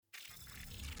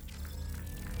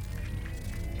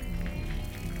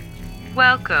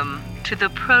Welcome to the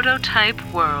prototype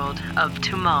world of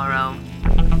tomorrow.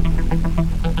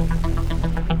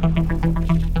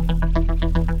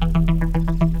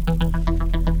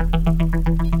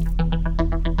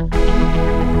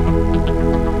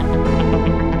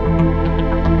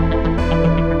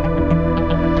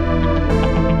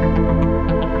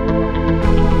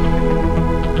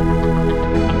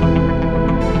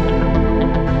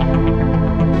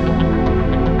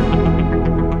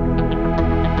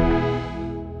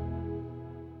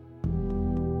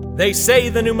 They say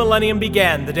the new millennium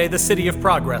began the day the City of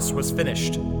Progress was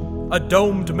finished. A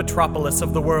domed metropolis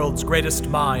of the world's greatest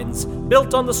minds,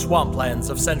 built on the swamplands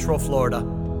of Central Florida.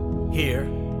 Here,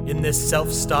 in this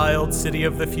self-styled city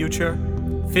of the future,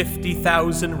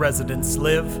 50,000 residents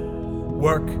live,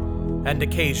 work, and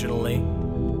occasionally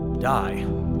die.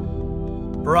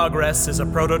 Progress is a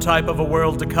prototype of a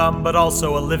world to come, but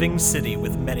also a living city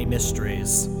with many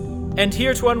mysteries. And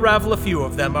here to unravel a few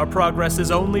of them are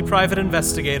Progress's only private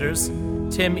investigators,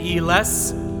 Tim E.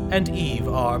 Less and Eve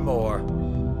R. Moore.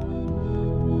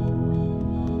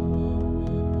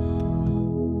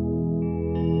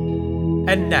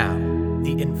 And now,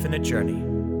 The Infinite Journey,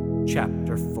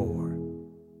 Chapter 4.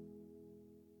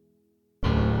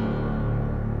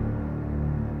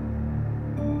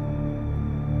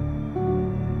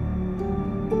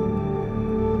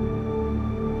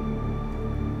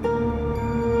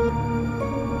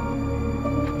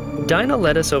 Dinah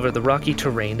led us over the rocky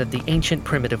terrain of the ancient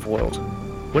primitive world.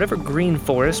 Whatever green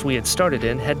forest we had started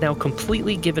in had now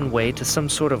completely given way to some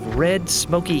sort of red,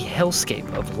 smoky hellscape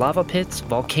of lava pits,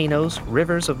 volcanoes,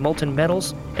 rivers of molten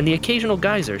metals, and the occasional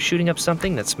geyser shooting up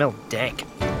something that smelled dank.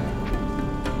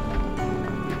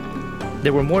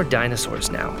 There were more dinosaurs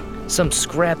now, some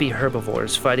scrappy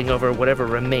herbivores fighting over whatever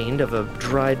remained of a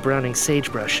dried browning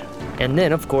sagebrush. And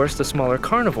then, of course, the smaller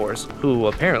carnivores, who,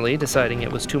 apparently deciding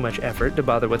it was too much effort to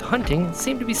bother with hunting,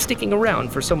 seemed to be sticking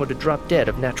around for someone to drop dead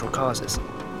of natural causes.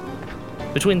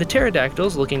 Between the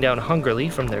pterodactyls looking down hungrily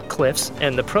from their cliffs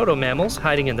and the proto-mammals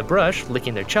hiding in the brush,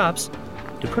 licking their chops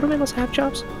 — do proto-mammals have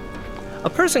chops? — a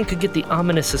person could get the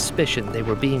ominous suspicion they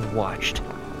were being watched.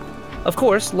 Of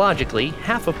course, logically,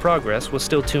 half of Progress was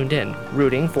still tuned in,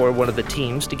 rooting for one of the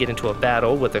teams to get into a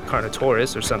battle with a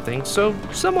Carnotaurus or something, so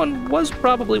someone was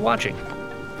probably watching.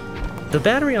 The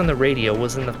battery on the radio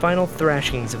was in the final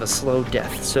thrashings of a slow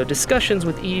death, so discussions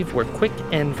with Eve were quick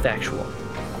and factual.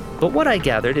 But what I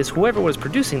gathered is whoever was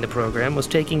producing the program was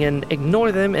taking an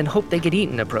ignore them and hope they get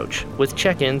eaten approach, with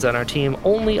check-ins on our team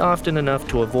only often enough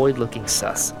to avoid looking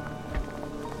sus.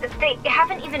 They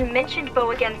haven't even mentioned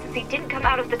Bo again since he didn't come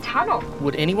out of the tunnel.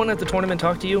 Would anyone at the tournament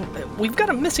talk to you? We've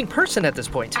got a missing person at this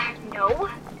point. No.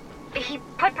 He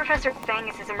put Professor Fang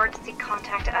as his emergency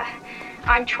contact.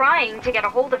 I'm trying to get a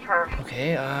hold of her.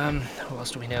 Okay, who else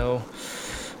do we know?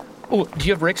 Oh, do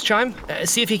you have Rick's chime?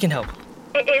 See if he can help.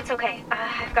 It's okay.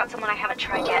 I've got someone I haven't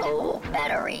tried yet. Low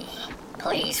battery.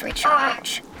 Please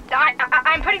recharge.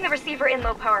 I'm putting the receiver in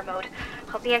low power mode.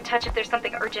 I'll be in touch if there's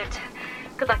something urgent.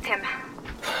 Good luck, Tim.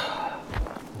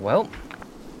 Well,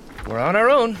 we're on our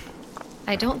own.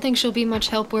 I don't think she'll be much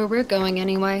help where we're going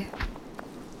anyway.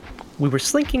 We were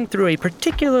slinking through a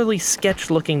particularly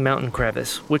sketch-looking mountain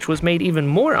crevice, which was made even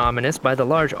more ominous by the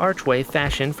large archway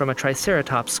fashioned from a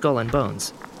triceratops skull and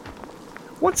bones.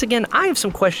 Once again, I have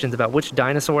some questions about which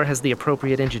dinosaur has the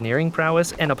appropriate engineering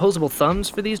prowess and opposable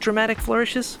thumbs for these dramatic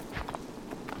flourishes.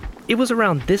 It was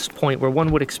around this point where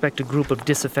one would expect a group of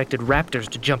disaffected raptors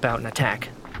to jump out and attack.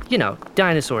 You know,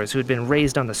 dinosaurs who had been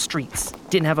raised on the streets,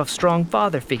 didn't have a strong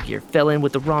father figure, fell in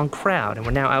with the wrong crowd, and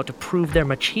were now out to prove their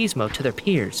machismo to their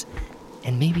peers,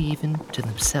 and maybe even to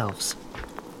themselves.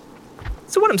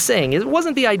 So what I'm saying is, it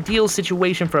wasn't the ideal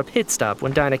situation for a pit stop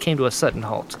when Dinah came to a sudden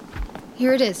halt.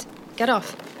 Here it is. Get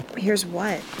off. Here's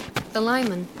what? The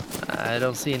lineman. I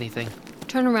don't see anything.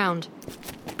 Turn around.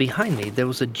 Behind me, there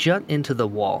was a jut into the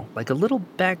wall, like a little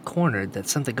back corner that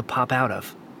something could pop out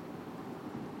of.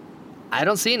 I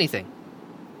don't see anything.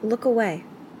 Look away.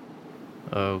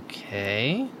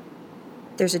 Okay.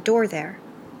 There's a door there.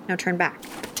 Now turn back.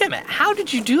 Damn it, how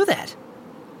did you do that?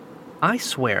 I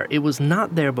swear it was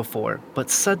not there before, but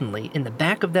suddenly, in the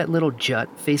back of that little jut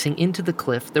facing into the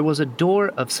cliff, there was a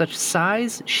door of such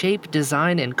size, shape,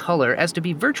 design, and color as to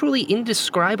be virtually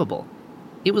indescribable.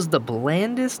 It was the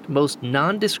blandest, most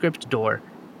nondescript door.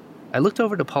 I looked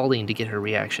over to Pauline to get her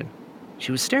reaction.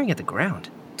 She was staring at the ground.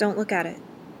 Don't look at it.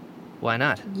 Why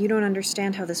not? You don't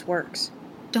understand how this works.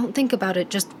 Don't think about it,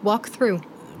 just walk through.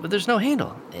 But there's no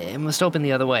handle. It must open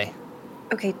the other way.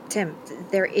 Okay, Tim,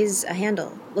 there is a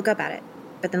handle. Look up at it,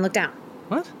 but then look down.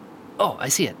 What? Oh, I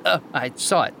see it. I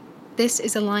saw it. This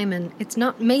is a Lyman. It's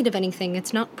not made of anything.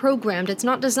 It's not programmed. It's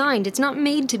not designed. It's not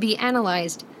made to be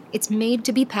analyzed. It's made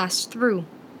to be passed through.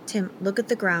 Tim, look at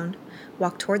the ground.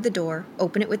 Walk toward the door.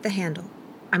 Open it with the handle.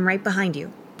 I'm right behind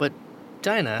you. But,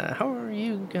 Dinah, how are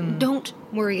you gonna... Don't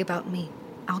worry about me.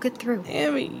 I'll get through. I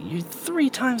mean, you're 3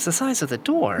 times the size of the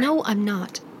door. No, I'm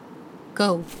not.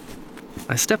 Go.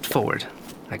 I stepped forward.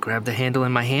 I grabbed the handle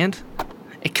in my hand.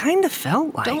 It kind of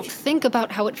felt like... Don't think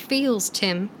about how it feels,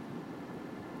 Tim.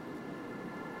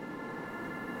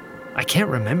 I can't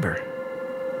remember.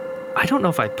 I don't know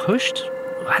if I pushed.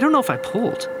 I don't know if I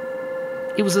pulled.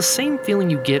 It was the same feeling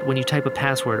you get when you type a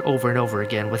password over and over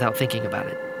again without thinking about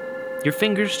it. Your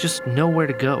fingers just know where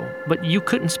to go, but you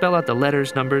couldn't spell out the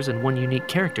letters, numbers, and one unique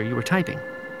character you were typing.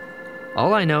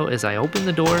 All I know is I opened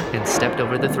the door and stepped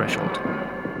over the threshold.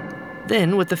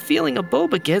 Then, with the feeling a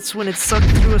boba gets when it's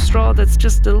sucked through a straw that's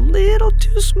just a little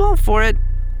too small for it,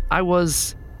 I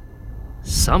was...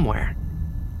 somewhere.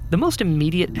 The most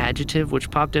immediate adjective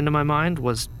which popped into my mind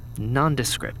was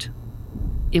nondescript.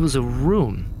 It was a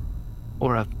room,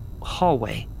 or a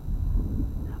hallway.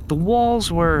 The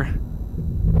walls were...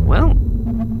 well,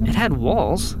 it had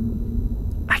walls.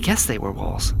 I guess they were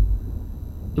walls.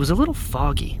 It was a little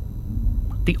foggy.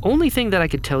 The only thing that I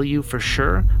could tell you for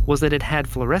sure was that it had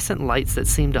fluorescent lights that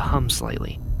seemed to hum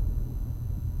slightly.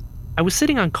 I was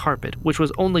sitting on carpet, which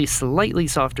was only slightly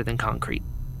softer than concrete.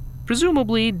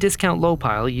 Presumably discount low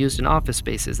pile used in office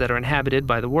spaces that are inhabited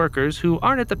by the workers who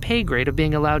aren't at the pay grade of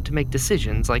being allowed to make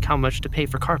decisions like how much to pay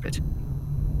for carpet.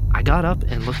 I got up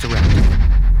and looked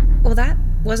around. Well, that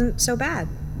wasn't so bad.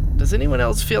 Does anyone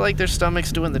else feel like their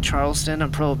stomach's doing the Charleston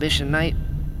on Prohibition night?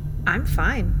 I'm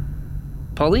fine.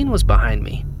 Pauline was behind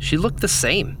me. She looked the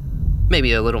same.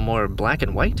 Maybe a little more black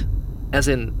and white. As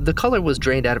in, the color was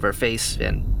drained out of her face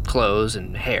and clothes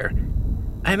and hair.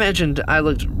 I imagined I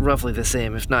looked roughly the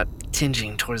same, if not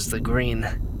tinging towards the green.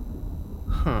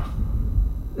 Huh.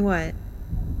 What?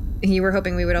 You were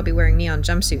hoping we would all be wearing neon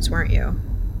jumpsuits, weren't you?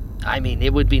 I mean,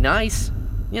 it would be nice.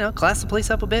 Class the place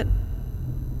up a bit.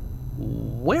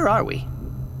 Where are we?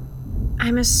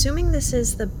 I'm assuming this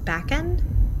is the back end?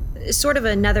 Sort of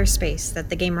another space that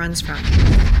the game runs from.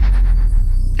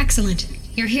 Excellent.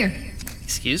 You're here.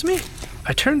 Excuse me?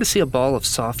 I turned to see a ball of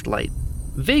soft light.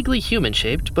 Vaguely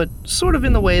human-shaped, but sort of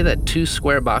in the way that 2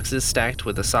 square boxes stacked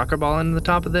with a soccer ball on the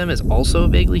top of them is also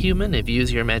vaguely human if you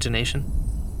use your imagination.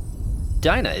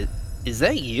 Dinah, is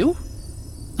that you?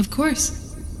 Of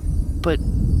course. But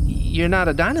you're not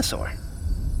a dinosaur.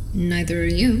 Neither are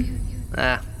you.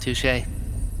 Ah, touche.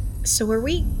 So are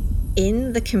we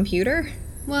in the computer?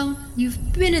 Well,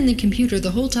 you've been in the computer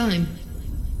the whole time.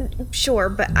 Sure,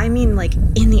 but I mean like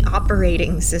in the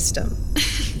operating system.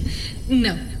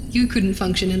 No, you couldn't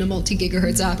function in a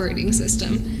multi-gigahertz operating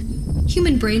system.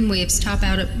 Human brain waves top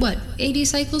out at, 80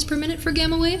 cycles per minute for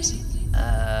gamma waves?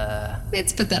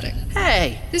 It's pathetic.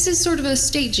 Hey! This is sort of a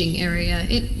staging area.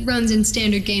 It runs in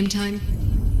standard game time.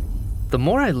 The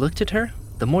more I looked at her,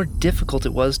 the more difficult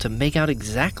it was to make out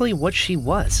exactly what she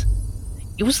was.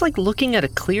 It was like looking at a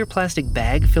clear plastic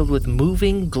bag filled with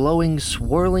moving, glowing,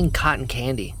 swirling cotton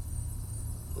candy.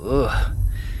 Ugh.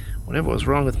 Whatever was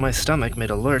wrong with my stomach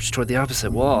made a lurch toward the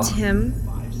opposite wall. Tim,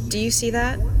 do you see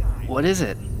that? What is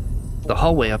it? The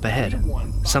hallway up ahead.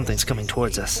 Something's coming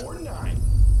towards us.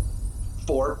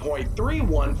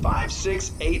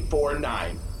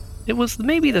 4.3156849. It was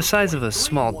maybe the size of a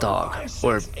small dog,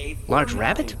 or large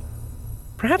rabbit?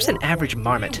 Perhaps an average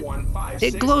marmot.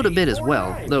 It glowed a bit as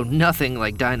well, though nothing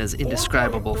like Dinah's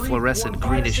indescribable fluorescent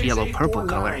greenish-yellow-purple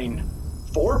color.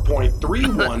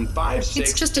 4.3156849.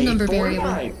 It's just a number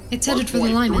variable. It's headed for the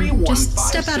Lyman. Just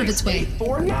step out of its way.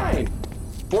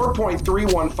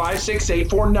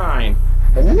 4.3156849.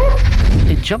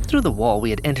 It jumped through the wall we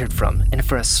had entered from, and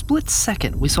for a split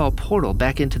second we saw a portal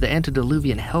back into the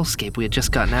antediluvian hellscape we had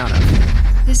just gotten out of.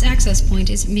 This access point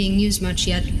isn't being used much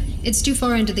yet. It's too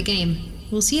far into the game.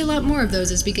 We'll see a lot more of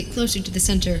those as we get closer to the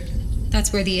center.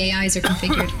 That's where the AIs are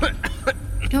configured.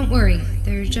 Don't worry,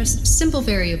 they're just simple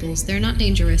variables. They're not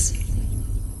dangerous.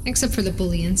 Except for the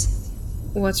Booleans.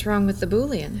 What's wrong with the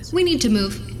Booleans? We need to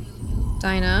move.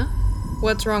 Dinah,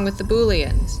 what's wrong with the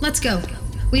Booleans? Let's go.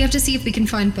 We have to see if we can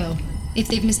find Bo. If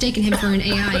they've mistaken him for an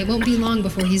AI, it won't be long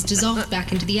before he's dissolved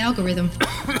back into the algorithm.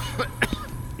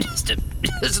 Just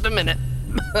a minute.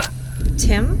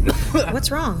 Tim,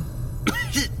 what's wrong?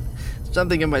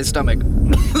 Something in my stomach.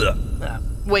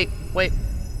 Wait.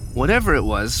 Whatever it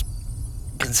was,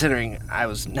 considering I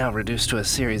was now reduced to a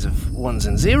series of ones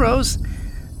and zeros,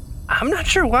 I'm not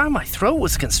sure why my throat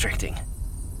was constricting.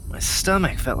 My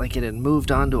stomach felt like it had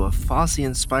moved on to a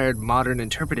Fosse-inspired modern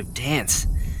interpretive dance.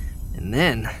 And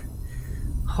then...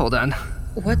 Hold on.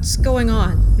 What's going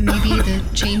on? Maybe the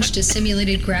change to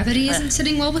simulated gravity isn't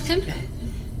sitting well with him?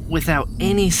 Without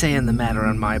any say in the matter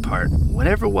on my part,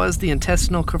 whatever was the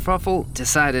intestinal kerfuffle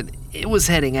decided it was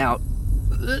heading out.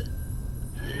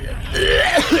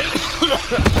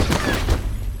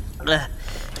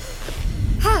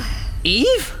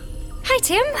 Eve? Hi,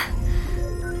 Tim.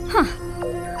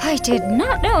 I did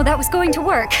not know that was going to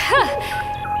work.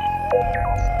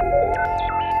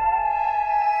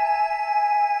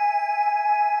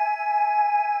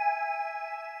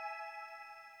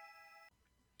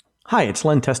 Hi, it's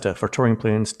Len Testa for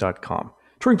TouringPlans.com.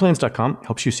 TouringPlans.com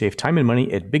helps you save time and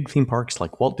money at big theme parks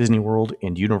like Walt Disney World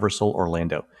and Universal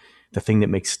Orlando. The thing that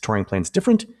makes Touring Plans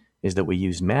different is that we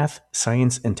use math,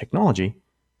 science, and technology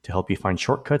to help you find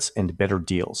shortcuts and better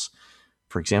deals.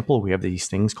 For example, we have these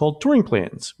things called Touring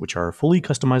Plans, which are fully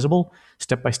customizable,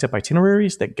 step-by-step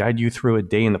itineraries that guide you through a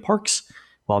day in the parks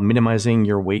while minimizing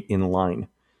your wait in line.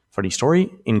 Funny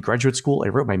story, in graduate school, I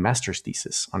wrote my master's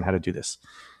thesis on how to do this.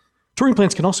 Touring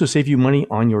Plans can also save you money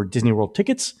on your Disney World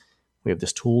tickets. We have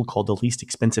this tool called the Least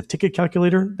Expensive Ticket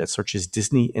Calculator that searches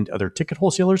Disney and other ticket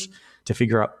wholesalers to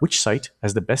figure out which site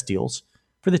has the best deals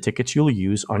for the tickets you'll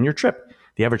use on your trip.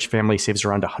 The average family saves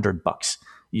around $100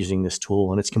 using this tool,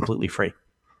 and it's completely free.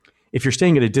 If you're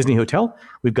staying at a Disney hotel,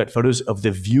 we've got photos of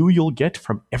the view you'll get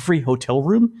from every hotel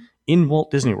room in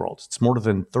Walt Disney World. It's more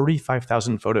than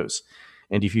 35,000 photos.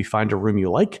 And if you find a room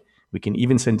you like, we can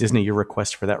even send Disney your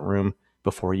request for that room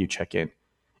before you check in.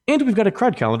 And we've got a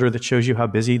crowd calendar that shows you how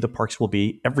busy the parks will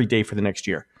be every day for the next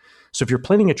year. So if you're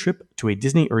planning a trip to a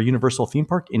Disney or Universal theme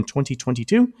park in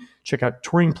 2022, check out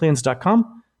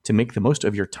touringplans.com to make the most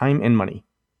of your time and money.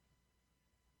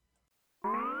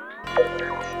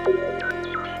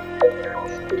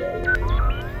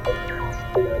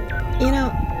 You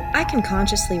know, I can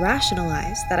consciously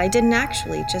rationalize that I didn't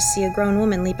actually just see a grown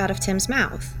woman leap out of Tim's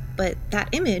mouth, but that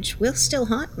image will still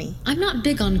haunt me. I'm not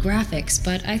big on graphics,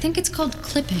 but I think it's called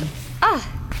clipping. Ah,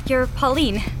 you're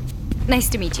Pauline. Nice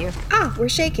to meet you. Ah, we're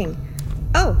shaking.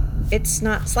 Oh, it's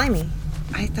not slimy.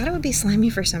 I thought it would be slimy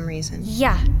for some reason.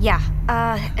 Yeah.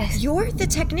 You're the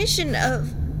technician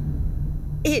of...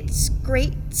 It's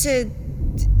great to...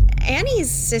 Annie's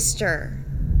sister.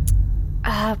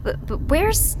 But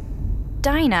where's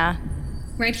Dinah?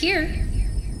 Right here.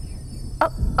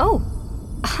 Oh.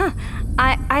 Huh.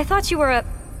 I thought you were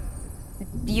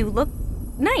You look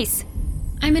nice.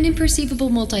 I'm an imperceivable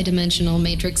multidimensional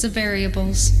matrix of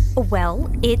variables.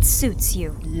 Well, it suits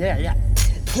you. Yeah.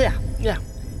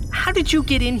 How did you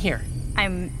get in here?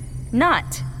 I'm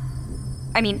not.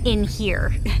 I mean, in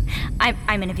here.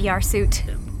 I'm in a VR suit.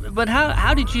 But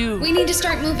how did you... We need to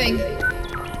start moving.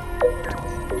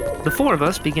 The four of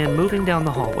us began moving down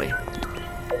the hallway.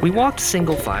 We walked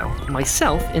single file,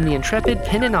 myself in the intrepid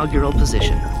pin-inaugural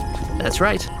position. That's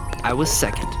right, I was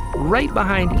second, right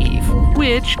behind Eve,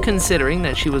 which, considering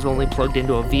that she was only plugged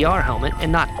into a VR helmet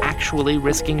and not actually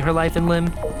risking her life and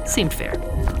limb, seemed fair.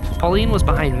 Pauline was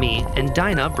behind me, and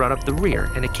Dinah brought up the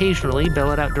rear and occasionally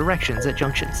bellowed out directions at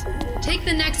junctions. Take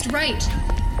the next right.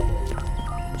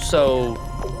 So,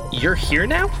 you're here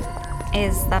now?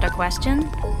 Is that a question?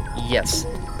 Yes.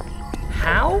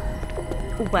 How?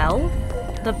 Well,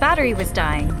 the battery was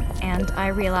dying, and I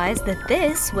realized that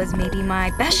this was maybe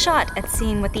my best shot at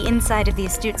seeing what the inside of the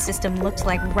Astute system looked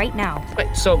like right now.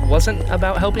 Wait, so it wasn't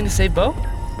about helping to save Bo?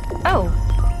 Oh.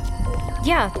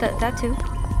 Yeah, that too.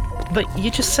 But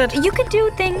you just said... You could do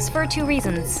things for two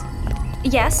reasons.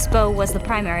 Yes, Bo was the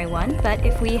primary one, but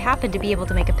if we happen to be able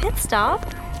to make a pit stop...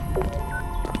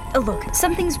 Look,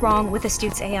 something's wrong with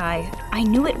Astute's AI. I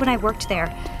knew it when I worked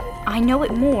there. I know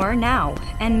it more now,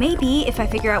 and maybe if I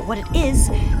figure out what it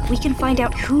is, we can find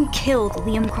out who killed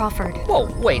Liam Crawford. Whoa,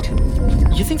 wait.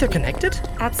 You think they're connected?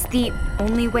 That's the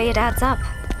only way it adds up.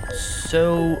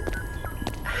 So,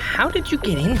 how did you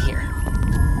get in here?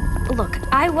 Look,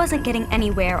 I wasn't getting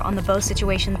anywhere on the Bo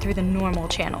situation through the normal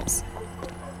channels.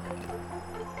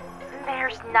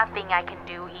 There's nothing I can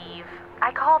do, Eve.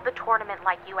 I called the tournament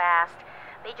like you asked.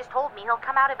 They just told me he'll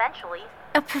come out eventually.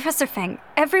 Professor Feng,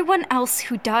 everyone else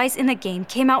who dies in the game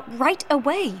came out right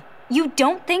away. You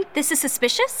don't think this is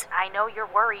suspicious? I know you're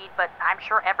worried, but I'm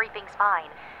sure everything's fine.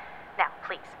 Now,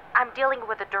 please, I'm dealing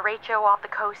with a derecho off the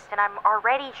coast, and I'm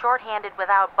already shorthanded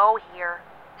without Bo here.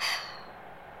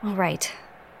 All right.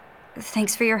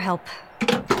 Thanks for your help.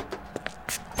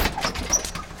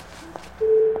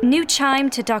 New chime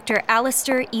to Dr.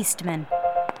 Alistair Eastman.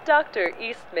 Dr.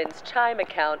 Eastman's chime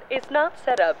account is not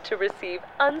set up to receive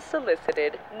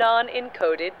unsolicited,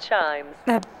 non-encoded chimes.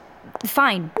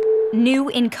 Fine. New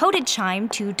encoded chime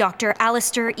to Dr.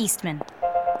 Alistair Eastman.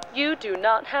 You do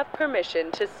not have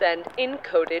permission to send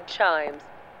encoded chimes.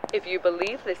 If you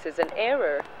believe this is an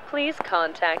error, please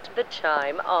contact the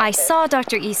Chime office. I saw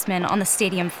Dr. Eastman on the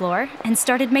stadium floor and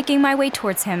started making my way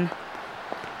towards him.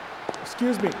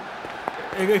 Excuse me.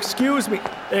 Excuse me.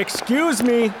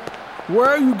 Where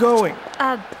are you going?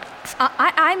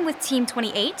 I'm with Team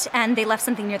 28, and they left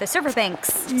something near the server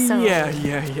banks, so...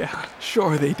 Yeah.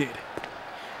 Sure they did.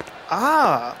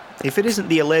 Ah, if it isn't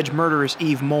the alleged murderess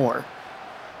Eve Moore.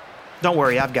 Don't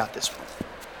worry, I've got this one.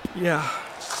 Yeah.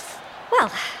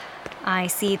 Well, I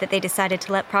see that they decided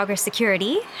to let Progress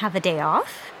Security have a day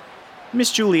off.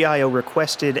 Miss Julie Io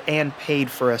requested and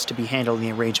paid for us to be handling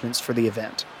the arrangements for the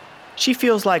event. She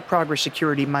feels like Progress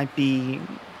Security might be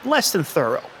less than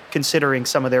thorough, considering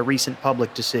some of their recent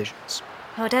public decisions.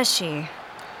 Oh, does she?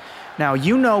 Now,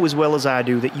 you know as well as I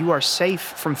do that you are safe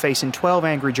from facing 12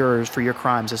 angry jurors for your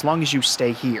crimes as long as you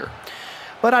stay here.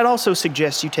 But I'd also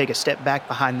suggest you take a step back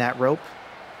behind that rope.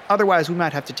 Otherwise, we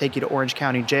might have to take you to Orange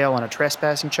County Jail on a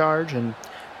trespassing charge, and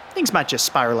things might just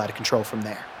spiral out of control from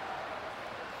there.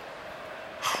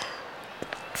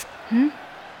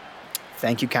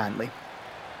 Thank you kindly.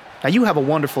 Now, you have a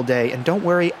wonderful day, and don't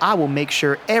worry, I will make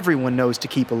sure everyone knows to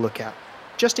keep a lookout,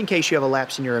 just in case you have a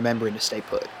lapse in your remembering to stay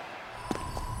put.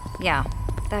 Yeah,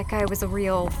 that guy was a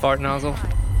real... Fart nozzle?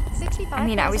 I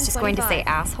mean, I was just going to say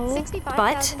asshole,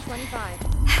 but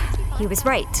he was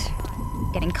right.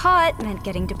 Getting caught meant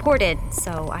getting deported,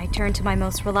 so I turned to my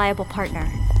most reliable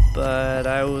partner. But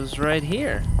I was right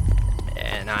here,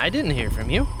 and I didn't hear from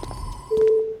you.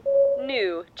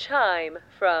 New chime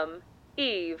from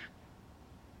Eve.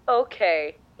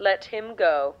 Okay, let him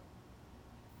go.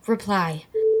 Reply.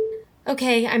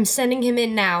 Okay, I'm sending him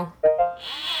in now.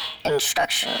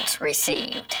 Instructions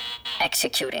received.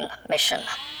 Executing mission.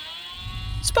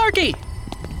 Sparky!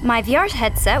 My VR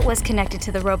headset was connected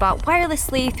to the robot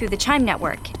wirelessly through the Chime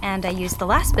network, and I used the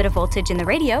last bit of voltage in the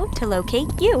radio to locate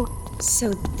you. So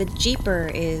the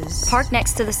Jeeper is... Parked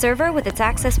next to the server with its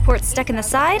access port stuck in the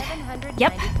side?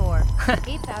 Yep.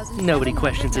 Nobody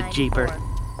questions a Jeeper.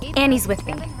 Annie's with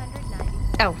me.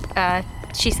 Oh,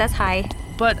 she says hi.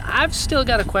 But I've still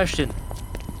got a question.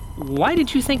 Why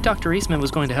did you think Dr. Eastman was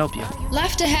going to help you?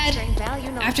 Left ahead.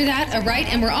 After that, a right,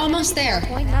 and we're almost there.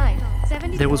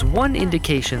 There was one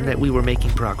indication that we were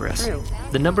making progress.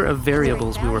 The number of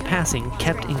variables we were passing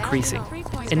kept increasing.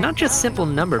 And not just simple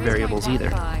number variables either.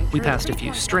 We passed a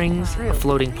few strings, a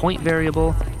floating point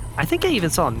variable. I think I even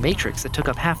saw a matrix that took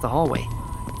up half the hallway.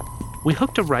 We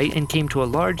hooked a right and came to a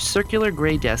large circular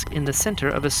gray desk in the center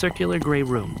of a circular gray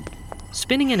room.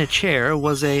 Spinning in a chair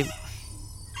was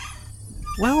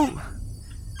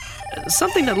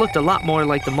something that looked a lot more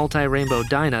like the multi-rainbow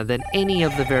Dinah than any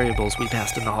of the variables we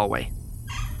passed in the hallway.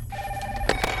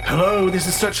 Hello, this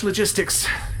is Search Logistics.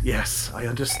 Yes, I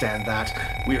understand that.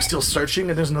 We are still searching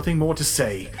and there's nothing more to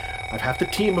say. I've half the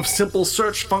team of simple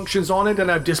search functions on it and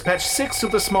I've dispatched 6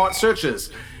 of the smart searches.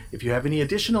 If you have any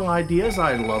additional ideas,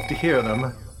 I'd love to hear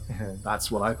them. That's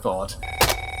what I thought.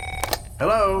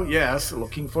 Hello, yes,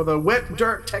 looking for the wet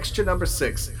dirt texture number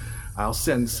 6. I'll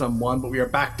send someone, but we are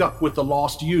backed up with the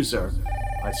lost user.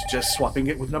 I suggest swapping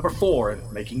it with number 4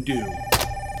 and making do.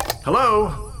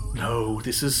 Hello? No,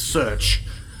 this is Search.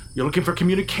 You're looking for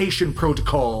communication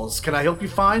protocols. Can I help you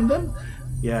find them?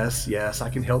 Yes, I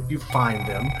can help you find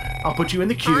them. I'll put you in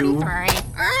the queue.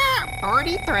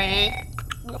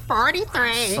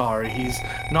 43. Sorry, he's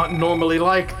not normally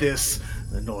like this.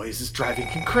 The noise is driving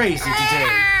him crazy today.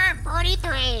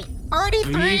 43.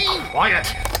 Be quiet.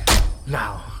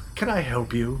 Now, can I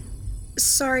help you?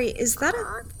 Sorry, is that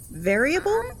a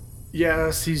variable?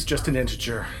 Yes, he's just an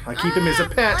integer. I keep him as a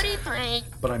pet,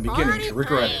 but I'm beginning to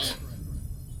regret it.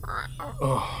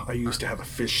 Oh, I used to have a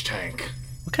fish tank.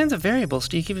 What kinds of variables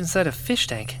do you keep inside a fish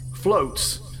tank?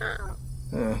 Floats.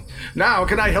 Now,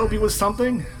 can I help you with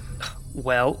something?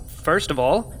 Well, first of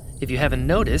all, if you haven't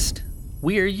noticed,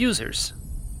 we're users.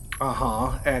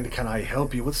 Uh-huh, and can I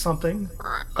help you with something?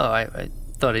 Oh, I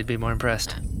thought he'd be more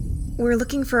impressed. We're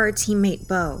looking for our teammate,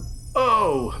 Beau.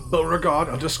 Oh,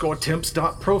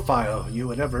 Beauregard_temps.profile,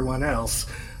 you and everyone else.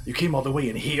 You came all the way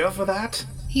in here for that?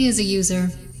 He is a user.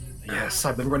 Yes,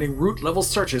 I've been running root-level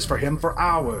searches for him for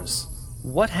hours.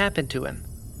 What happened to him?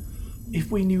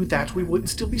 If we knew that, we wouldn't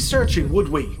still be searching, would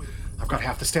we? I've got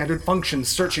half the standard functions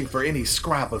searching for any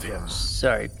scrap of him.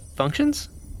 Sorry, functions?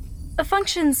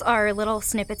 Functions are little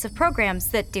snippets of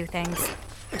programs that do things.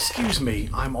 Excuse me,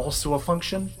 I'm also a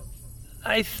function?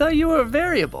 I thought you were a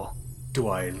variable. Do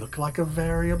I look like a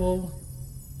variable?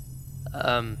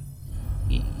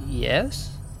 Yes?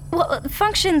 Well,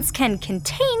 functions can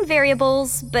contain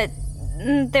variables, but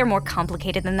they're more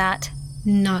complicated than that.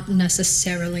 Not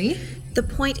necessarily. The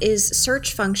point is,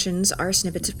 search functions are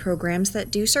snippets of programs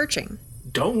that do searching.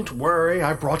 Don't worry,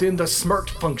 I brought in the SMRT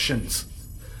functions.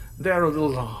 They're a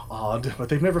little odd, but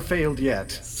they've never failed yet.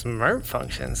 SMRT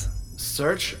functions?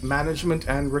 Search, management,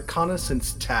 and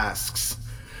reconnaissance tasks.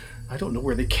 I don't know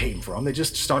where they came from. They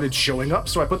just started showing up,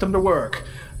 so I put them to work.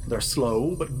 They're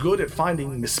slow, but good at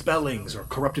finding misspellings or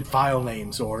corrupted file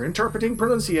names or interpreting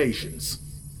pronunciations.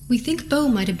 We think Bo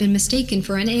might have been mistaken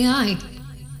for an AI.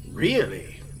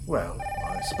 Really? Well,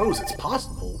 I suppose it's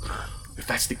possible. If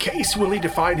that's the case, we'll need to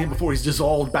find him before he's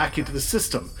dissolved back into the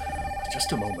system.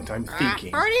 Just a moment, I'm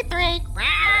thinking. 43.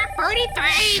 43.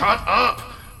 Shut up!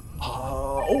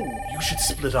 You should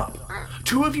split up.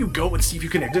 Two of you go and see if you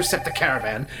can intercept the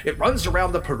caravan. It runs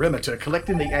around the perimeter,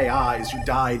 collecting the AIs who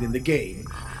died in the game.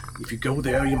 If you go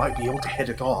there, you might be able to head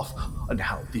it off.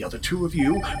 Now, the other two of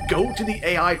you, go to the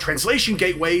AI translation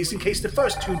gateways in case the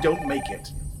first two don't make it.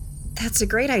 That's a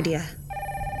great idea.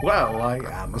 Well, I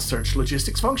am a search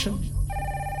logistics function.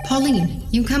 Pauline,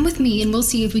 you come with me and we'll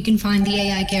see if we can find the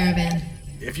AI caravan.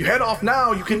 If you head off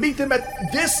now, you can meet them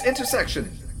at this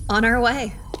intersection. On our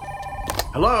way.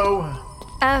 Hello?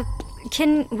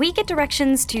 Can we get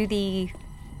directions to the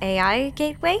AI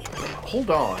gateway? Hold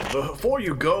on. Before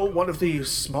you go, one of the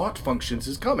SMRT functions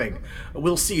is coming.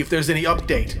 We'll see if there's any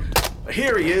update.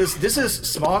 Here he is. This is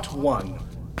SMRT 1.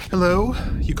 Hello?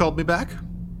 You called me back?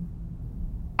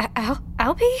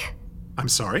 Albie? I'm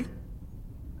sorry?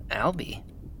 Albie?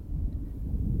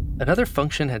 Another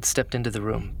function had stepped into the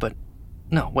room, but...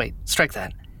 No, wait, strike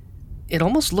that. It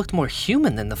almost looked more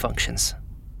human than the functions.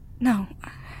 No,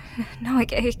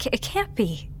 it can't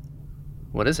be.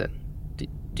 What is it?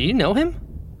 Do you know him?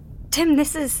 Tim,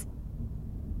 this is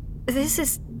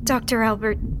Dr.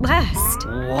 Albert Last.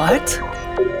 What?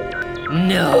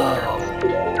 No.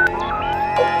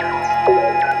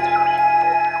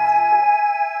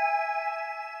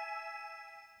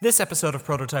 This episode of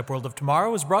Prototype World of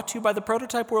Tomorrow is brought to you by the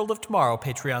Prototype World of Tomorrow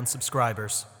Patreon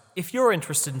subscribers. If you're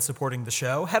interested in supporting the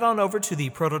show, head on over to the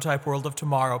Prototype World of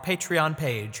Tomorrow Patreon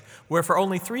page, where for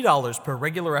only $3 per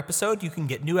regular episode, you can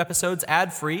get new episodes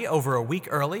ad-free over a week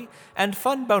early, and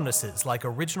fun bonuses like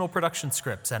original production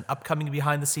scripts and upcoming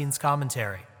behind-the-scenes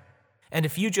commentary. And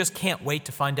if you just can't wait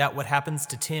to find out what happens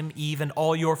to Tim, Eve, and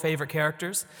all your favorite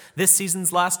characters, this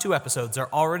season's last 2 episodes are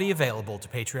already available to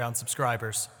Patreon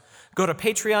subscribers. Go to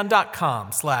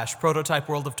patreon.com/Prototype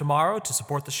World of Tomorrow to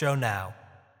support the show now.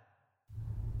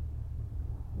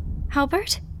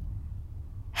 Albert?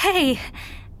 Hey,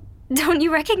 don't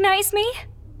you recognize me?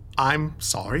 I'm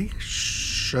sorry.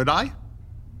 Should I?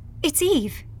 It's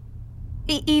Eve.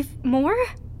 Eve Moore?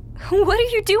 What are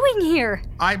you doing here?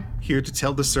 I'm here to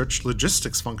tell the search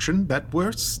logistics function that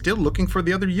we're still looking for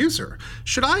the other user.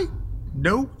 Should I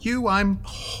know you? I'm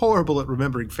horrible at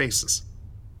remembering faces.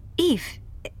 Eve.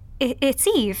 It's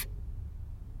Eve.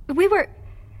 We were...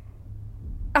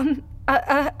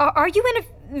 are you in a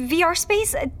VR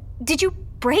space? Did you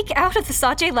break out of the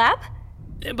Sajay lab?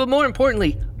 But more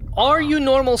importantly, are you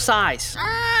normal size?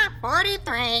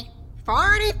 43.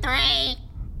 43.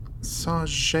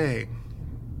 Sajay,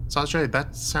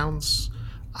 that sounds...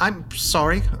 I'm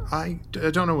sorry. I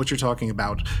don't know what you're talking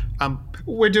about.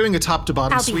 We're doing a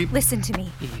top-to-bottom Albie, sweep. Listen to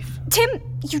me. Eve. Tim,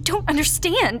 you don't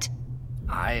understand.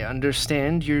 I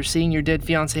understand you're seeing your dead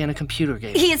fiancé in a computer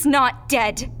game. He is not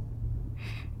dead.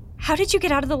 How did you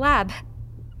get out of the lab?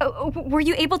 Were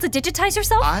you able to digitize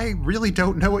yourself? I really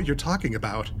don't know what you're talking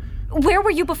about. Where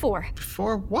were you before?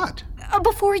 Before what?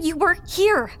 Before you were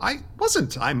here. I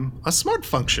wasn't. I'm a SMRT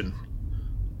function.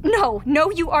 No,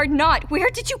 you are not. Where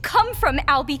did you come from,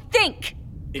 Albie? Think!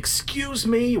 Excuse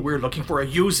me, we're looking for a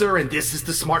user, and this is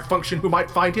the SMRT function who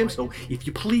might find him, so if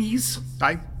you please.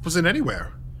 I wasn't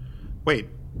anywhere. Wait,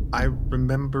 I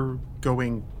remember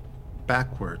going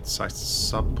backwards. I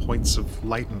saw points of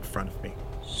light in front of me.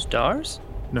 Stars?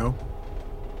 No.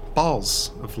 Balls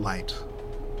of light.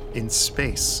 In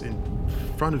space, in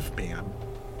front of me. I'm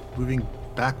moving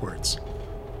backwards.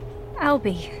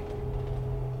 Albie,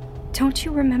 don't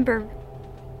you remember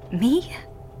me?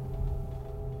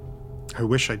 I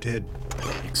wish I did.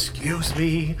 Excuse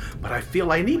me, but I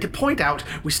feel I need to point out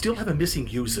we still have a missing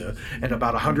user and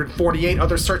about 148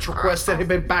 other search requests that have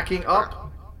been backing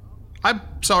up. I'm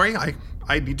sorry, I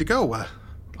need to go.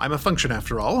 I'm a function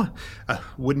after all.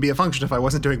 Wouldn't be a function if I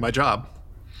wasn't doing my job.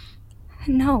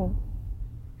 No,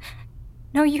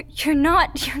 you're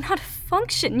not a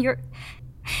function.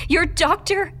 You're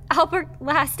Dr. Albert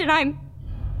Last, and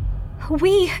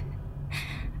we're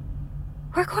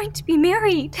going to be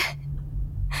married.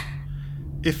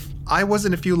 If I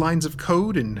wasn't a few lines of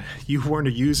code and you weren't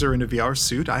a user in a VR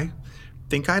suit, I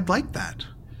think I'd like that.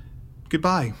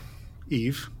 Goodbye,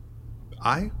 Eve.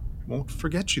 I won't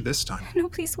forget you this time. No,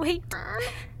 please wait.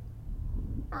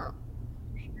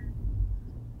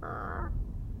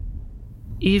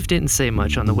 Eve didn't say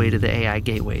much on the way to the AI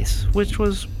gateways, which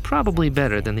was probably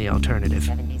better than the alternative.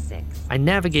 I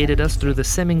navigated us through the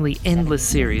seemingly endless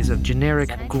series of generic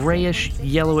grayish,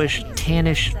 yellowish,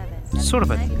 tannish, sort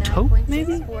of a taupe,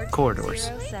 maybe?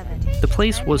 Corridors. The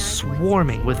place was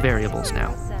swarming with variables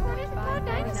now.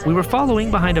 We were following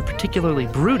behind a particularly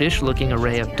brutish-looking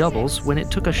array of doubles when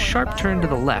it took a sharp turn to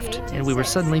the left, and we were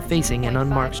suddenly facing an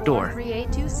unmarked door.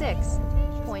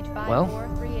 Well,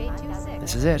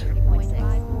 this is it.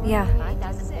 Yeah.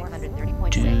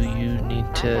 Do you need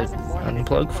to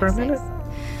unplug for a minute?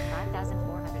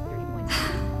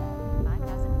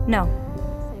 No.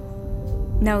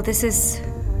 No, this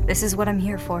is what I'm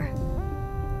here for.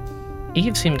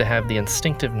 Eve seemed to have the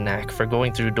instinctive knack for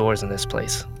going through doors in this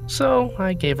place, so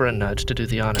I gave her a nudge to do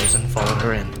the honors and followed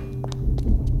her in.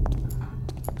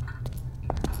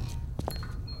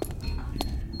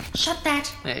 Shut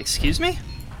that. Excuse me?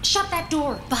 Shut that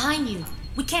door behind you.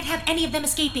 We can't have any of them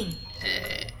escaping.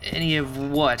 Any of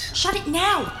what? Shut it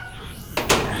now.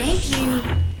 Thank you.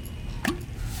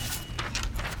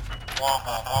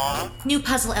 New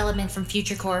puzzle element from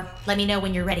Future Core. Let me know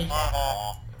when you're ready.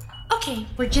 Okay,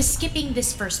 we're just skipping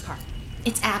this first part.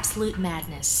 It's absolute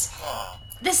madness.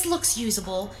 This looks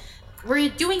usable. We're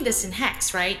doing this in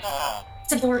hex, right?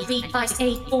 7, 4, 3, 5, 6,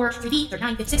 8, 4, 3,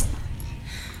 9, 5, 6.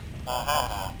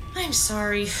 I'm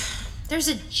sorry. There's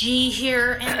a G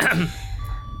here, and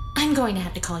I'm going to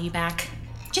have to call you back.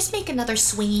 Just make another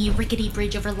swingy, rickety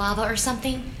bridge over lava or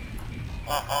something.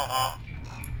 I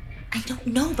don't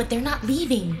know, but they're not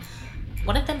leaving.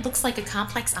 One of them looks like a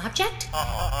complex object?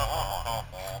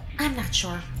 I'm not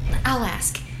sure. I'll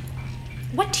ask.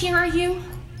 What tier are you?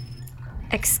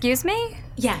 Excuse me?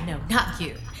 Yeah, no, not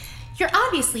you. You're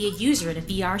obviously a user in a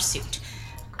VR suit.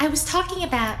 I was talking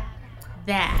about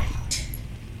that.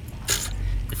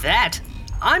 That?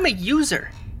 I'm a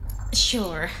user.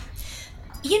 Sure.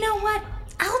 You know what?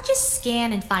 I'll just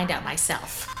scan and find out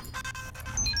myself.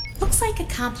 Looks like a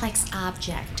complex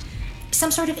object.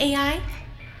 Some sort of AI?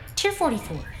 Tier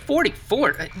 44.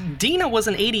 44? Dina was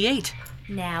an 88.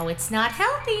 Now, it's not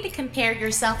healthy to compare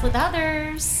yourself with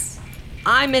others.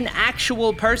 I'm an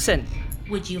actual person.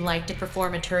 Would you like to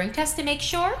perform a Turing test to make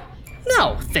sure?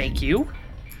 No, thank you.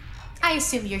 I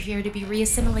assume you're here to be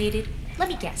reassimilated. Let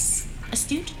me guess.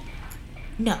 Astute?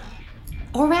 No.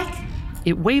 Aurak?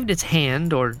 It waved its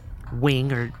hand, or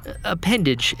wing, or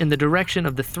appendage in the direction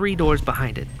of the 3 doors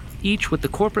behind it, each with the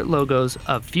corporate logos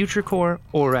of Future Core,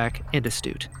 Aurak, and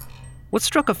Astute. What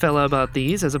struck a fella about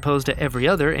these, as opposed to every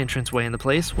other entranceway in the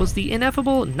place, was the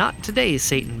ineffable not today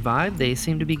Satan vibe they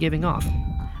seemed to be giving off.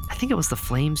 I think it was the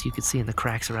flames you could see in the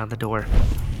cracks around the door.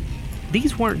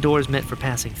 These weren't doors meant for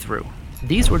passing through.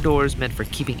 These were doors meant for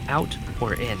keeping out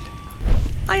or in.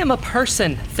 I am a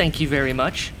person, thank you very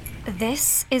much.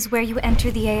 This is where you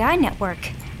enter the AI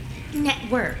network.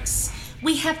 Networks.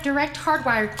 We have direct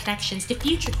hardwired connections to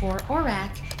Future Core,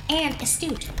 Aurak, and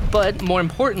Astute. But more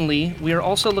importantly, we are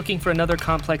also looking for another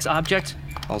complex object,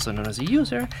 also known as a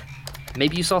user.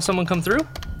 Maybe you saw someone come through?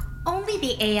 Only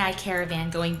the AI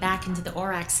caravan going back into the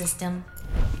Aurak system.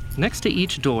 Next to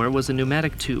each door was a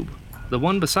pneumatic tube. The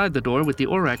one beside the door with the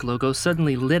Aurak logo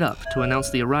suddenly lit up to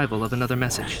announce the arrival of another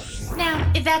message.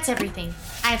 Now, if that's everything,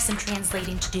 I have some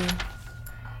translating to do.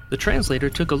 The translator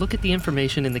took a look at the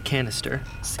information in the canister,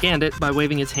 scanned it by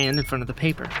waving its hand in front of the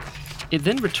paper. It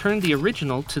then returned the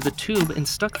original to the tube and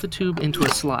stuck the tube into a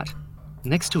slot,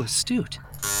 next to Astute.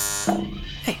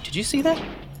 Hey, did you see that?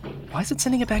 Why is it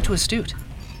sending it back to Astute?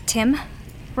 Tim,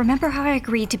 remember how I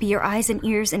agreed to be your eyes and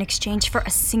ears in exchange for a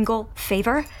single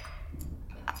favor?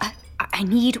 I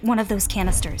need one of those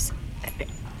canisters.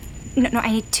 No,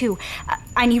 I need 2.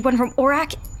 I need one from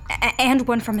Aurak and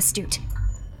one from Astute.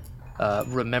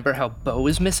 Remember how Bo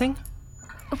is missing?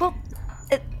 Well,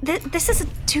 this is a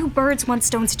 2 birds, 1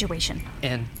 stone situation.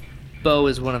 And Bo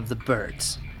is one of the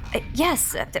birds.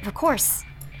 Yes, of course.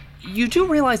 You do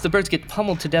realize the birds get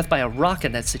pummeled to death by a rock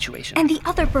in that situation. And the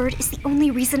other bird is the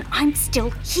only reason I'm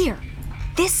still here.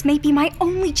 This may be my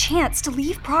only chance to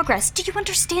leave Progress. Do you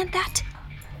understand that?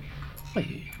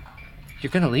 Wait,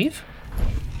 you're gonna leave?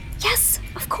 Yes,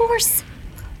 of course.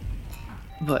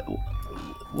 But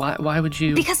why would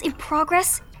you? Because in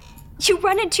Progress, you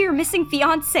run into your missing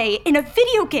fiancé in a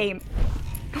video game.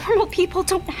 Normal people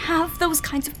don't have those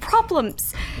kinds of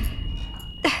problems.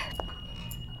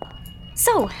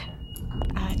 So,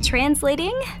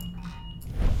 translating?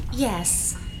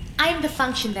 Yes. I'm the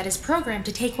function that is programmed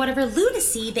to take whatever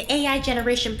lunacy the AI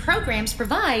generation programs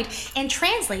provide and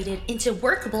translate it into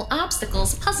workable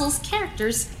obstacles, puzzles,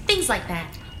 characters, things like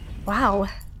that. Wow.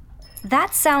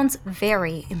 That sounds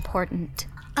very important.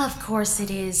 Of course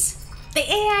it is. The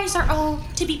AIs are all,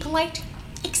 to be polite,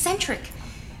 eccentric.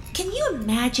 Can you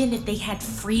imagine if they had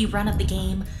free run of the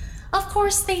game? Of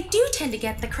course, they do tend to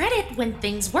get the credit when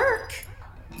things work.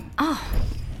 Oh,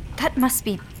 that must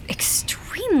be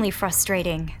extremely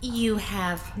frustrating. You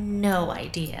have no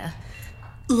idea.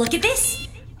 Look at this!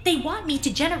 They want me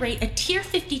to generate a Tier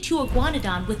 52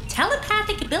 Iguanodon with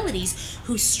telepathic abilities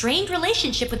whose strained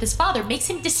relationship with his father makes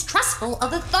him distrustful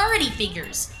of authority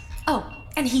figures. Oh,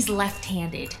 and he's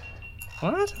left-handed.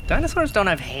 What? Dinosaurs don't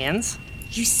have hands.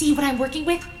 You see what I'm working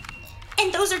with?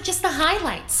 And those are just the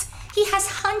highlights. He has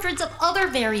hundreds of other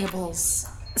variables.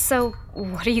 So,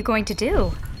 what are you going to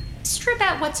do? Strip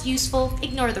out what's useful,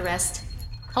 ignore the rest.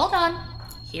 Hold on.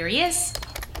 Here he is.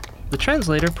 The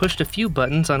translator pushed a few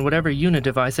buttons on whatever unit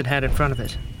device it had in front of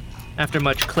it. After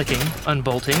much clicking,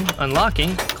 unbolting,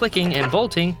 unlocking, clicking and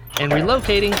bolting, and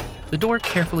relocating, the door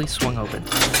carefully swung open.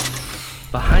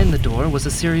 Behind the door was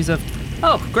a series of,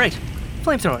 oh, great,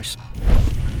 flamethrowers.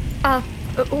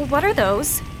 What are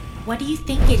those? What do you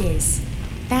think it is?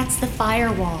 That's the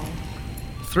firewall.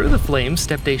 Through the flames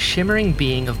stepped a shimmering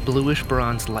being of bluish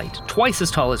bronze light, twice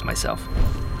as tall as myself.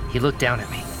 He looked down at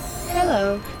me.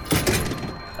 Hello.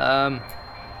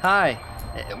 Hi.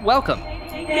 Welcome.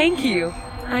 Thank you.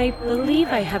 I believe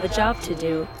I have a job to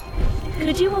do.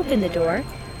 Could you open the door?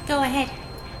 Go ahead.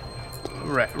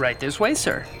 Right this way,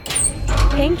 sir.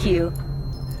 Thank you.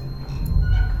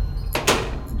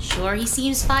 Sure, he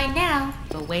seems fine now,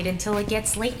 but wait until it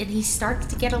gets late and he starts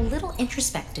to get a little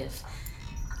introspective.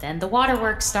 Then the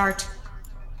waterworks start.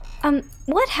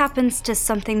 What happens to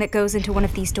something that goes into one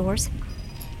of these doors?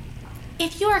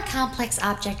 If you're a complex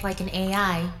object like an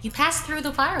AI, you pass through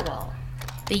the firewall.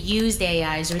 The used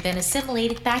AIs are then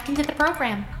assimilated back into the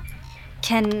program.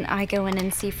 Can I go in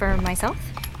and see for myself?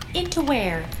 Into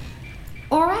where?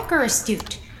 Aurak or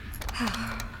Astute?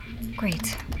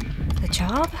 Great. The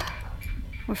job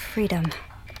or freedom?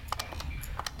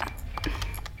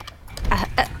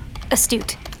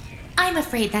 Astute. I'm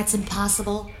afraid that's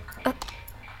impossible.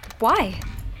 Why?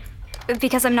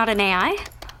 Because I'm not an AI?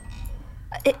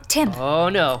 Tim. Oh,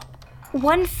 no.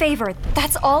 One favor.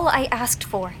 That's all I asked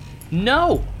for.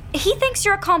 No! He thinks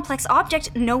you're a complex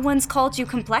object. No one's called you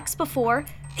complex before.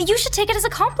 You should take it as a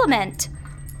compliment.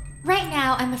 Right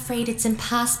now, I'm afraid it's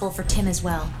impossible for Tim as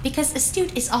well, because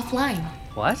Astute is offline.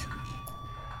 What?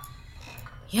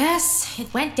 Yes,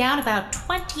 it went down about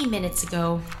 20 minutes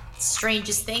ago.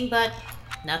 Strangest thing, but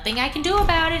nothing I can do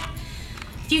about it.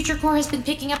 Future Core has been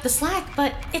picking up the slack,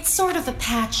 but it's sort of a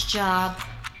patch job.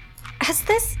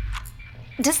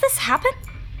 Does this happen?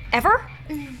 Ever?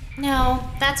 No,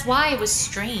 that's why it was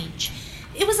strange.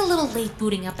 It was a little late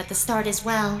booting up at the start as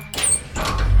well.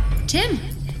 Tim!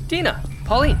 Dina!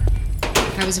 Pauline!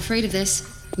 I was afraid of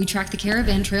this. We tracked the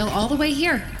caravan trail all the way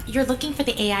here. You're looking for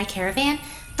the AI caravan?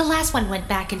 The last one went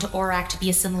back into Aurak to be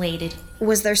assimilated.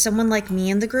 Was there someone like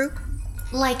me in the group?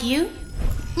 Like you?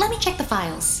 Let me check the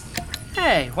files.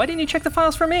 Hey, why didn't you check the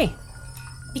files for me?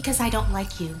 Because I don't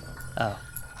like you. Oh.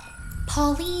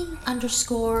 Pauline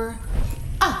 _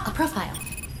 a profile.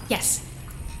 Yes.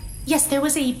 Yes, there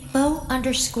was a Bo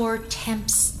 _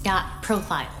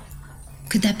 temps.profile.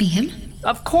 Could that be him?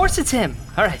 Of course it's him.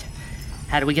 All right.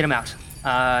 How do we get him out?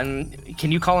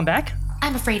 Can you call him back?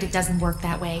 I'm afraid it doesn't work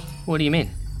that way. What do you mean?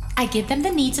 I give them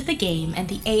the needs of the game, and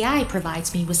the AI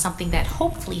provides me with something that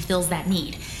hopefully fills that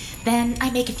need. Then I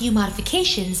make a few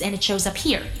modifications, and it shows up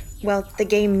here. Well, the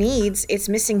game needs its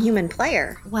missing human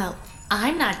player. Well,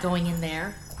 I'm not going in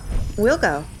there. We'll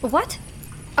go. What?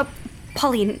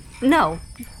 Pauline, no.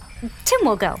 Tim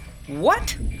will go.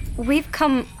 What? We've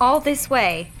come all this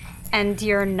way, and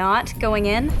you're not going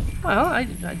in? Well, I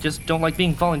just don't like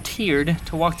being volunteered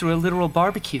to walk through a literal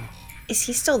barbecue. Is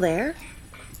he still there?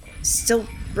 Still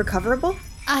recoverable?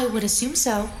 I would assume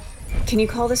so. Can you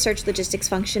call the search logistics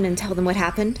function and tell them what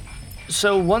happened?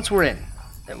 So once we're in,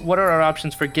 what are our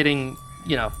options for getting,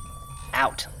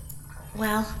 out?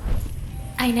 Well,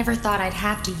 I never thought I'd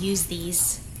have to use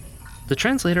these. The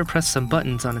translator pressed some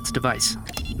buttons on its device.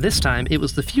 This time, it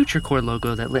was the Future Core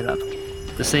logo that lit up.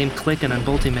 The same click and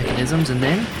unbolting mechanisms, and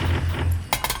then...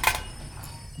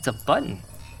 It's a button.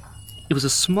 It was a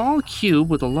small cube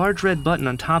with a large red button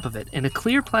on top of it and a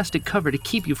clear plastic cover to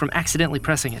keep you from accidentally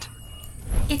pressing it.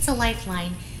 It's a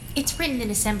lifeline. It's written in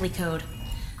assembly code.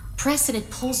 Press and it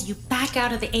pulls you back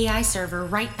out of the AI server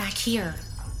right back here.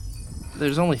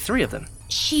 There's only 3 of them.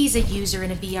 She's a user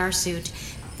in a VR suit.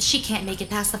 She can't make it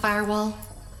past the firewall.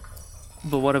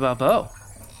 But what about Bo?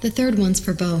 The third one's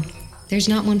for Bo. There's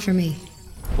not one for me.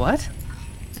 What?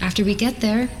 After we get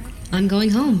there, I'm going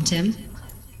home, Tim.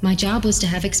 My job was to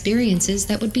have experiences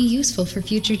that would be useful for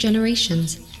future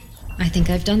generations. I think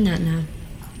I've done that now.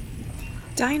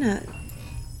 Dinah,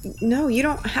 no, you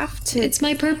don't have to. It's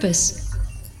my purpose.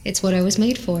 It's what I was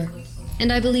made for.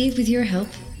 And I believe with your help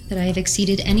that I have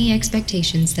exceeded any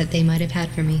expectations that they might have had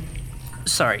for me.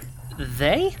 Sorry,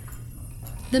 they?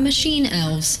 The machine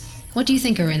elves. What do you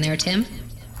think are in there, Tim?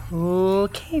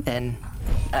 Okay then.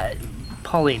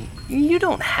 Pauline, you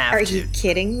don't have Are to. you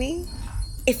kidding me?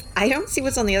 If I don't see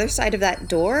what's on the other side of that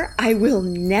door, I will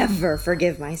never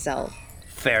forgive myself.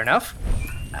 Fair enough.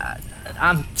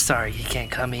 I'm sorry you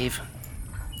can't come, Eve.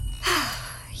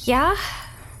 Yeah,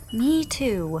 me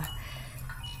too.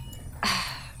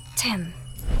 Tim,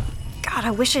 God,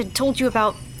 I wish I'd told you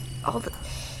about all the...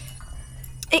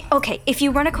 Okay, if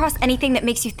you run across anything that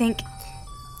makes you think...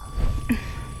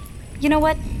 You know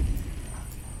what?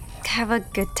 Have a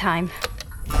good time.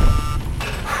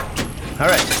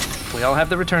 Alright, we all have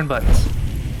the return buttons.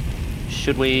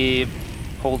 Should we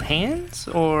hold hands,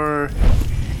 or...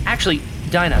 Actually,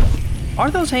 Dinah, are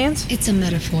those hands? It's a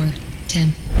metaphor,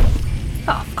 Tim.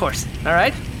 Oh, of course.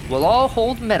 Alright, we'll all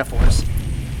hold metaphors.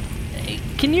 Hey,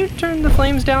 can you turn the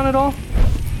flames down at all?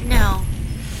 No.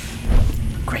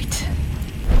 Great.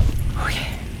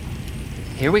 Okay.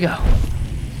 Here we go.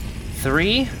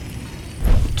 3,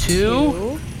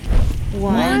 2,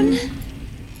 1.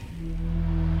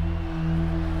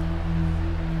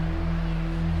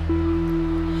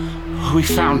 We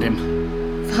found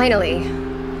him. Finally.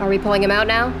 Are we pulling him out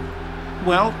now?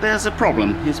 Well, there's a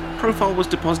problem. His profile was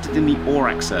deposited in the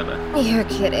ORAC server. You're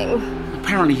kidding.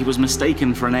 Apparently he was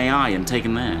mistaken for an AI and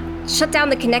taken there. Shut down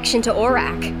the connection to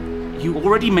ORAC. You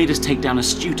already made us take down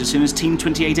Astute as soon as Team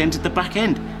 28 entered the back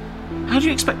end. How do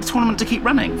you expect the tournament to keep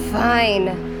running? Fine.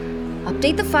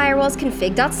 Update the firewall's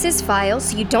config.sys file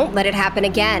so you don't let it happen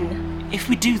again. If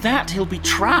we do that, he'll be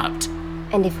trapped.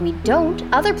 And if we don't,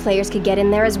 other players could get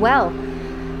in there as well.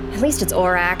 At least it's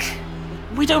ORAC.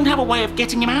 We don't have a way of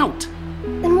getting him out.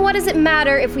 Then what does it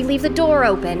matter if we leave the door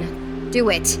open? Do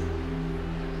it.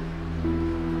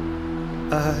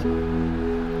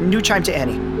 New chime to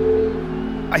Annie.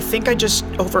 I think I just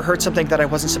overheard something that I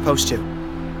wasn't supposed to.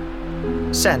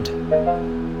 Send.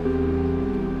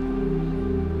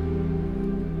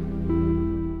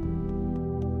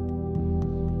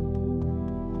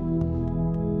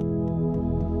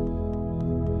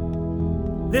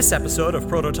 This episode of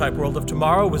Prototype World of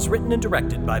Tomorrow was written and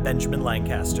directed by Benjamin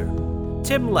Lancaster.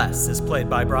 Tim Less is played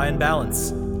by Brian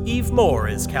Balance. Eve Moore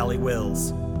is Callie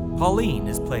Wills. Pauline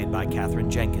is played by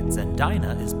Katherine Jenkins, and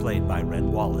Dinah is played by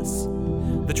Ren Wallace.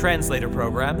 The translator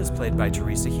program is played by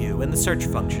Teresa Hugh, and the search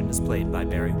function is played by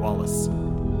Barry Wallace.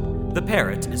 The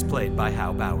parrot is played by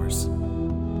Hal Bowers.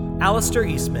 Alistair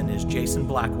Eastman is Jason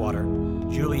Blackwater.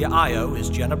 Julia Io is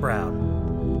Jenna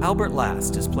Brown. Albert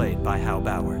Last is played by Hal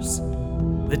Bowers.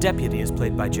 The deputy is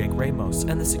played by Jake Ramos,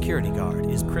 and the security guard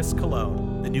is Chris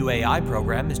Cologne. The new AI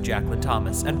program is Jacqueline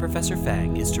Thomas, and Professor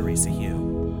Fang is Teresa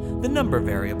Hugh. The number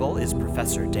variable is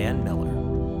Professor Dan Miller.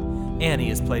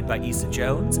 Annie is played by Issa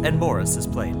Jones, and Morris is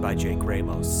played by Jake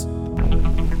Ramos.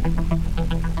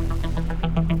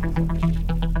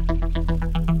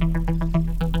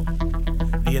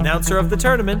 The announcer of the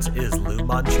tournament is Lou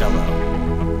Moncello.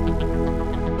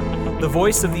 The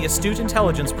voice of the Astute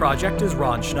Intelligence Project is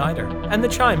Ron Schneider, and the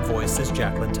chime voice is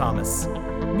Jacqueline Thomas.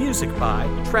 Music by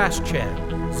Trash Chan,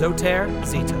 Zotair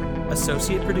Zita,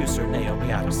 associate producer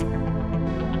Naomi Addison.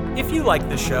 If you like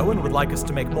this show and would like us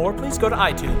to make more, please go to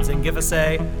iTunes and give us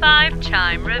a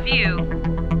 5-chime review.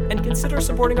 And consider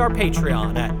supporting our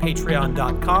Patreon at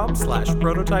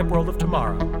patreon.com/Prototype World of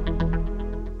Tomorrow.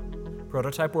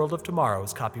 Prototype World of Tomorrow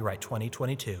is copyright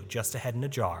 2022, Just a Head in a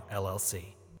Jar,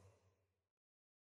 LLC.